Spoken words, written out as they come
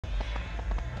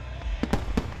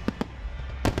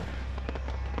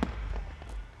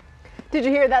Did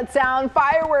you hear that sound?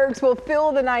 Fireworks will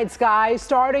fill the night sky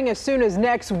starting as soon as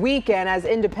next weekend as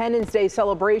Independence Day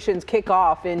celebrations kick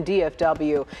off in DFW.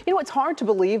 You know, it's hard to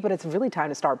believe, but it's really time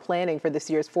to start planning for this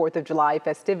year's 4th of July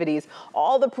festivities.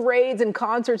 All the parades and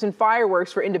concerts and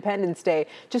fireworks for Independence Day.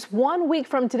 Just 1 week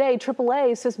from today,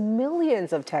 AAA says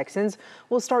millions of Texans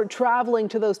will start traveling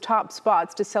to those top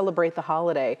spots to celebrate the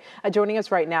holiday. Joining us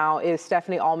right now is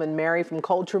Stephanie Allmon Merry from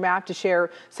Culture Map to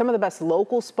share some of the best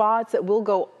local spots that will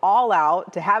go all out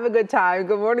to have a good time.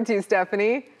 Good morning to you,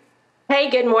 Stephanie. Hey,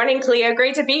 good morning, Cleo.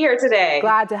 Great to be here today.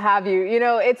 Glad to have you. You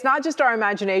know, it's not just our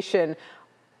imagination.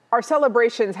 Are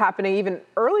celebrations happening even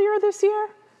earlier this year?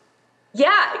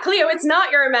 Yeah, Cleo, it's not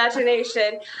your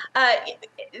imagination.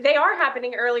 They are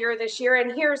happening earlier this year,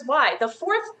 and here's why. The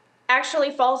 4th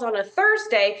actually falls on a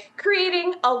Thursday,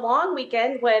 creating a long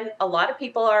weekend when a lot of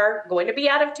people are going to be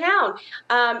out of town.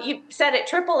 You said it,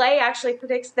 AAA actually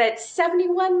predicts that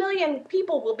 71 million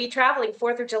people will be traveling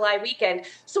 4th of July weekend.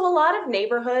 So a lot of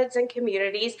neighborhoods and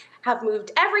communities have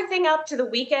moved everything up to the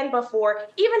weekend before,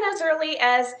 even as early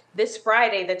as this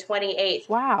Friday, the 28th.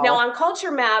 Wow. Now on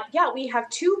Culture Map, we have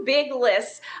 2 big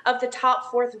lists of the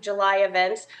top 4th of July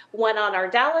events, one on our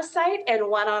Dallas site and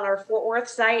one on our Fort Worth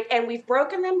site, and we've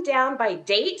broken them down by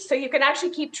date so you can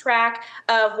actually keep track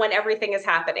of when everything is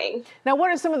happening. Now,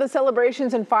 what are some of the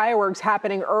celebrations and fireworks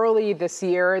happening early this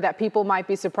year that people might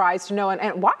be surprised to know,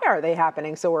 and why are they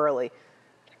happening so early?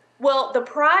 Well, the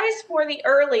prize for the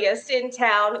earliest in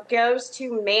town goes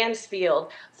to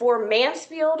Mansfield for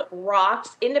Mansfield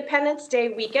Rocks Independence Day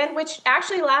weekend, which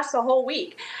actually lasts a whole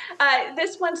week.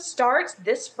 This one starts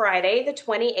this Friday, the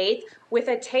 28th, with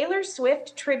a Taylor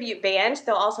Swift tribute band.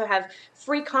 They'll also have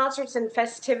free concerts and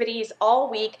festivities all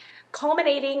week,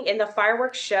 culminating in the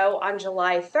fireworks show on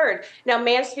July 3rd. Now,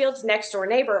 Mansfield's next door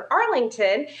neighbor,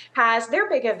 Arlington, has their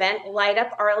big event, Light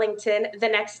Up Arlington, the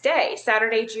next day,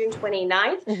 Saturday, June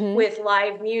 29th, with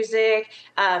live music,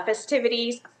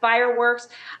 festivities, fireworks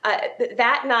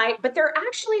that night. But they're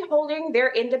actually holding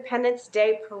their Independence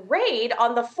Day parade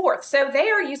on the 4th. So they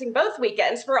are using both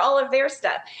weekends for all of their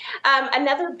stuff.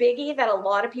 Another biggie that a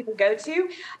lot of people go to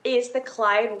is the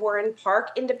Clyde Warren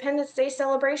Park Independence Day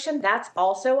celebration. That's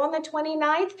also on the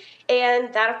 29th,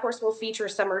 and that of course will feature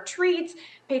summer treats,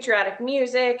 patriotic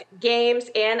music, games,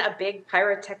 and a big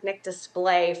pyrotechnic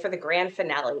display for the grand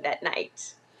finale that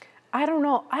night. I don't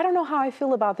know how I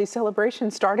feel about these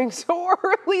celebrations starting so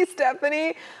early,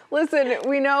 Stephanie. Listen,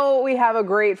 we know we have a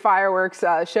great fireworks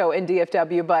show in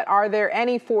DFW, but are there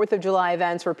any 4th of July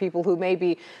events for people who may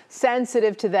be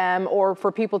sensitive to them, or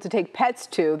for people to take pets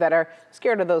to that are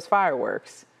scared of those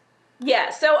fireworks?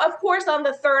 Yeah, so of course on the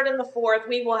 3rd and the 4th,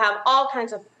 we will have all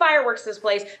kinds of fireworks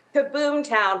displays. Kaboom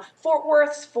Town, Fort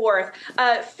Worth's 4th,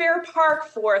 Fair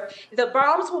Park 4th. The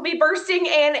bombs will be bursting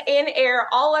in air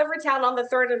all over town on the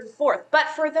 3rd and the 4th. But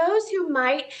for those who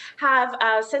might have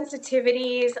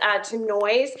sensitivities to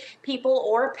noise, people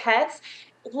or pets,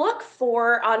 look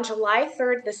for, on July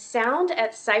 3rd, the Sound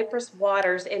at Cypress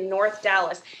Waters in North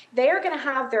Dallas. They are going to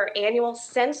have their annual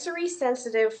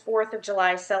sensory-sensitive 4th of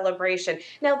July celebration.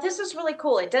 Now, this is really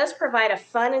cool. It does provide a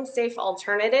fun and safe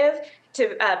alternative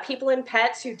to people and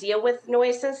pets who deal with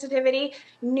noise sensitivity.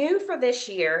 New for this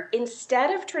year, instead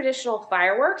of traditional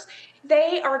fireworks,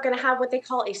 they are going to have what they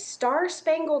call a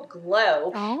star-spangled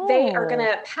glow. Oh. They are going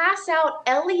to pass out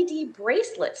LED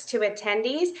bracelets to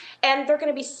attendees, and they're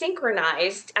going to be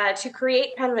synchronized to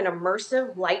create kind of an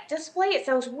immersive light display. It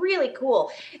sounds really cool.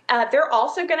 They're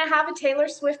also going to have a Taylor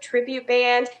Swift tribute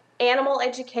band, animal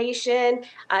education,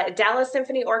 Dallas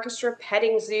Symphony Orchestra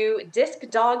petting zoo, disc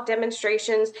dog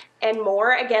demonstrations, and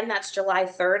more. Again, that's July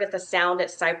 3rd at the Sound at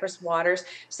Cypress Waters.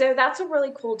 So that's a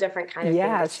really cool, different kind of thing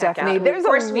to check Stephanie, out. there's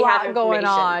a lot going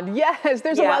on. Yes,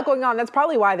 there's a lot going on. That's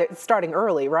probably why they're starting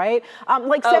early, right?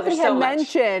 Like Stephanie had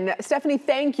mentioned, Stephanie,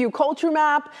 thank you. Culture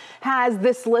Map has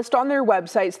this list on their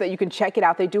website so that you can check it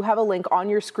out. They do have a link on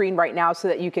your screen right now so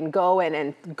that you can go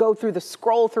and go through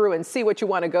scroll through and see what you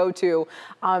want to go to.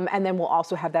 And then we'll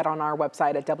also have that on our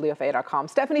website at WFAA.com.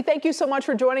 Stephanie, thank you so much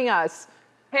for joining us.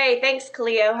 Hey, thanks,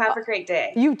 Cleo. Have a great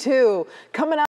day. You too. Coming up.